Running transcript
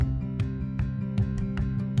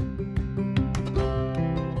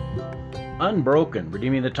Unbroken,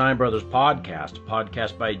 Redeeming the Time Brothers podcast, a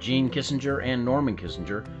podcast by Gene Kissinger and Norman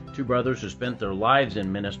Kissinger, two brothers who spent their lives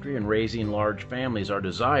in ministry and raising large families. Our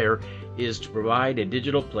desire is to provide a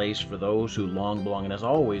digital place for those who long belong. And as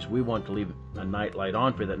always, we want to leave a nightlight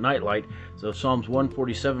on for that nightlight. So Psalms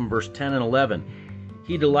 147, verse 10 and 11.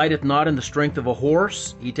 He delighteth not in the strength of a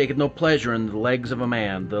horse, he taketh no pleasure in the legs of a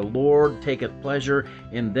man. The Lord taketh pleasure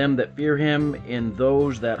in them that fear him, in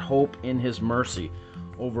those that hope in his mercy.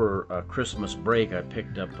 Over Christmas break, I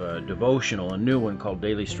picked up a devotional, a new one called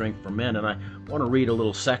Daily Strength for Men, and I want to read a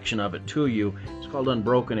little section of it to you. It's called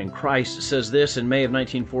Unbroken in Christ. It says this: in May of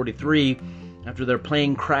 1943, after their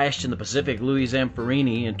plane crashed in the Pacific, Louis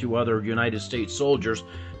Zamperini and two other United States soldiers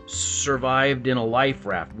survived in a life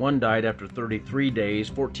raft. One died after 33 days.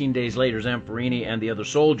 14 days later, Zamperini and the other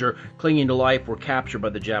soldier, clinging to life, were captured by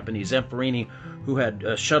the Japanese. Zamperini, who had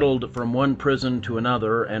shuttled from one prison to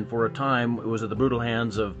another, and for a time was at the brutal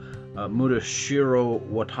hands of Mudashiro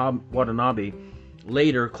Watanabe,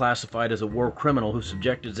 later classified as a war criminal who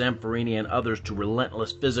subjected Zamperini and others to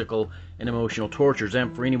relentless physical and emotional torture.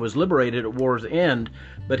 Zamperini was liberated at war's end,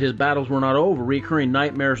 but his battles were not over. Recurring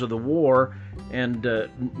nightmares of the war and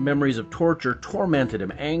memories of torture tormented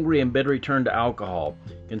him. Angry and bitter, he turned to alcohol.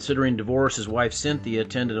 Considering divorce, his wife Cynthia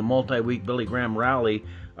attended a multi-week Billy Graham rally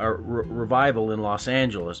revival in Los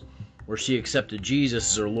Angeles, where she accepted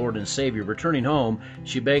Jesus as her Lord and Savior. Returning home,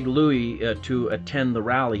 she begged Louis to attend the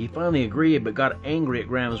rally. He finally agreed, but got angry at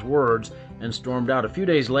Graham's words and stormed out. A few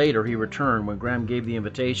days later, he returned. When Graham gave the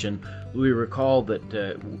invitation, Louis recalled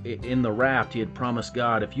that in the raft he had promised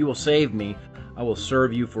God, "If you will save me, I will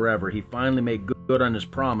serve you forever." He finally made good on his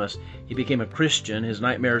promise. He became a Christian. His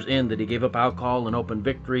nightmares ended. He gave up alcohol and opened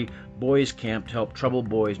Victory Boys Camp to help troubled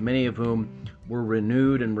boys, many of whom were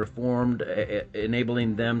renewed and reformed,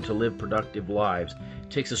 enabling them to live productive lives. It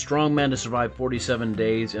takes a strong man to survive 47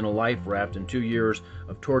 days in a life raft and 2 years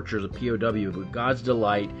of torture as a POW, but God's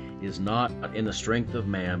delight is not in the strength of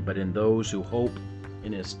man, but in those who hope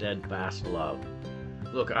in his steadfast love.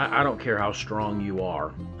 Look, I don't care how strong you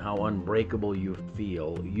are, how unbreakable you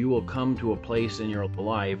feel, you will come to a place in your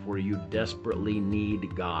life where you desperately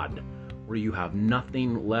need God, where you have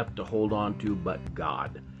nothing left to hold on to but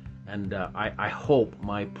God. And I hope,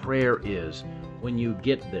 my prayer is, when you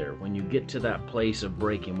get there, when you get to that place of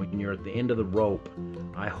breaking, when you're at the end of the rope,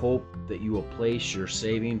 I hope that you will place your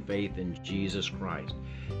saving faith in Jesus Christ.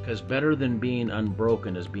 Because better than being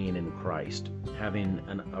unbroken is being in Christ, having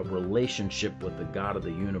a relationship with the God of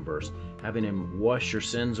the universe, having him wash your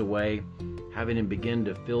sins away, having him begin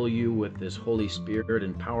to fill you with his Holy Spirit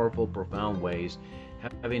in powerful, profound ways,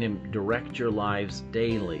 having him direct your lives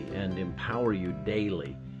daily and empower you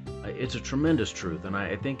daily. It's a tremendous truth, and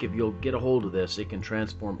I think if you'll get a hold of this, it can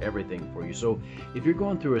transform everything for you. So if you're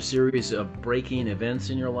going through a series of breaking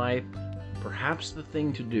events in your life, perhaps the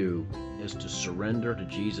thing to do is to surrender to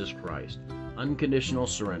Jesus Christ. Unconditional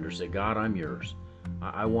surrender. Say, God, I'm yours.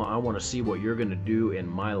 I want to see what you're going to do in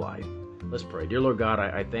my life. Let's pray. Dear Lord God,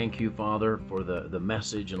 I thank you, Father, for the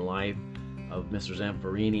message and life of Mr.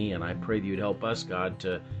 Zamperini, and I pray that you'd help us, God,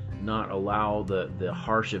 to not allow the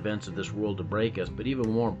harsh events of this world to break us, but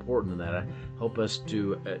even more important than that, help us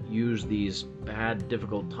to use these bad,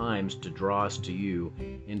 difficult times to draw us to you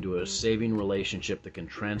into a saving relationship that can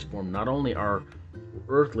transform not only our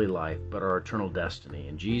earthly life, but our eternal destiny.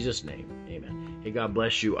 In Jesus' name, amen. Hey, God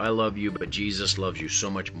bless you. I love you, but Jesus loves you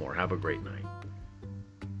so much more. Have a great night.